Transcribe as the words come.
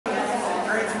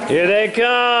Here they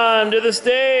come to the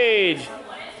stage.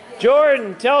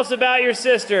 Jordan, tell us about your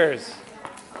sisters.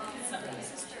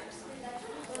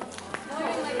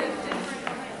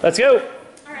 Let's go.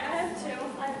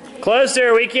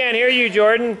 Closer, we can't hear you,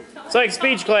 Jordan. It's like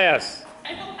speech class.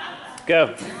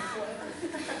 Go.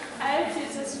 I have two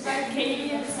sisters, I have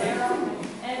Katie and Sarah,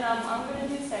 and I'm going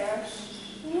to do Sarah.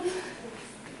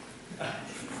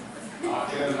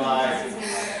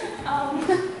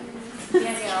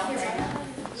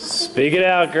 Speak it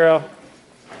out, girl.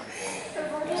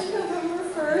 November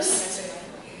 1st.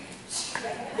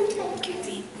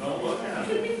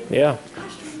 Yeah.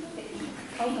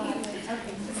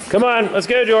 Come on, let's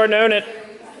go, Jordan. Own it.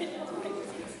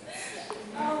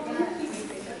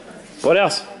 What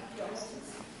else?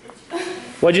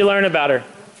 What'd you learn about her?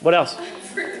 What else?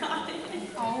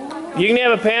 You can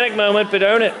have a panic moment, but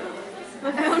own it.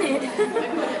 Own it.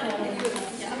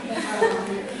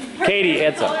 Katie,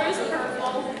 heads up.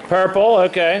 Purple,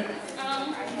 okay.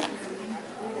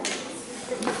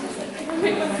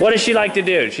 What does she like to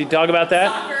do? Does she talk about that?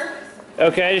 Soccer.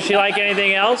 Okay, does she like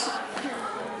anything else?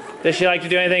 Does she like to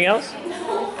do anything else?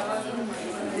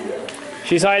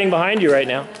 She's hiding behind you right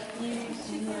now.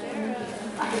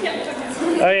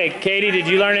 Okay, Katie, did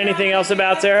you learn anything else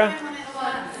about Sarah?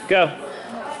 Go.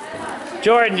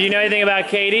 Jordan, do you know anything about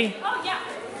Katie? Oh, yeah.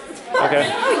 Okay.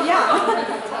 Oh,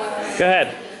 yeah. Go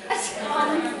ahead.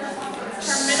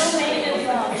 Her middle name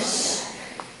is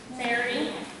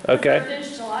Mary. Okay. Her birthday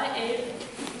is July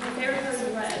 8th. My favorite color is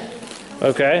red.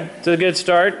 Okay, it's a good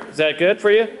start. Is that good for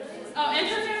you? Oh, and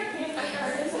her favorite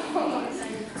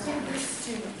candy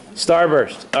is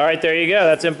Starburst. All right, there you go.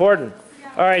 That's important.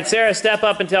 All right, Sarah, step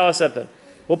up and tell us something.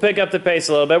 We'll pick up the pace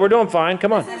a little bit. We're doing fine.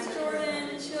 Come on. This is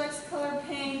Jordan. She likes the color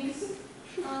pink.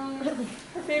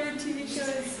 Her favorite TV show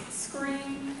is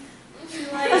Scream. She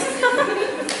likes...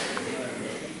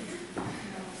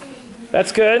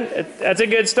 That's good. That's a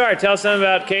good start. Tell us something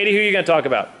about Katie. Who are you going to talk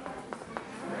about?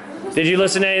 Did you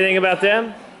listen to anything about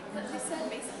them?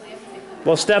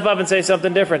 Well, step up and say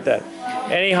something different then.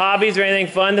 Any hobbies or anything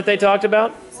fun that they talked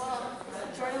about?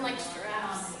 Jordan likes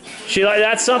giraffes.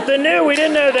 That's something new. We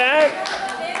didn't know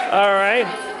that. All right.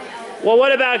 Well,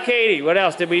 what about Katie? What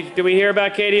else? Did we hear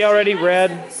about Katie already?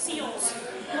 Red. Seals.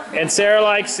 And Sarah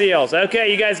likes seals.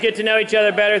 Okay, you guys get to know each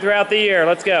other better throughout the year.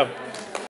 Let's go.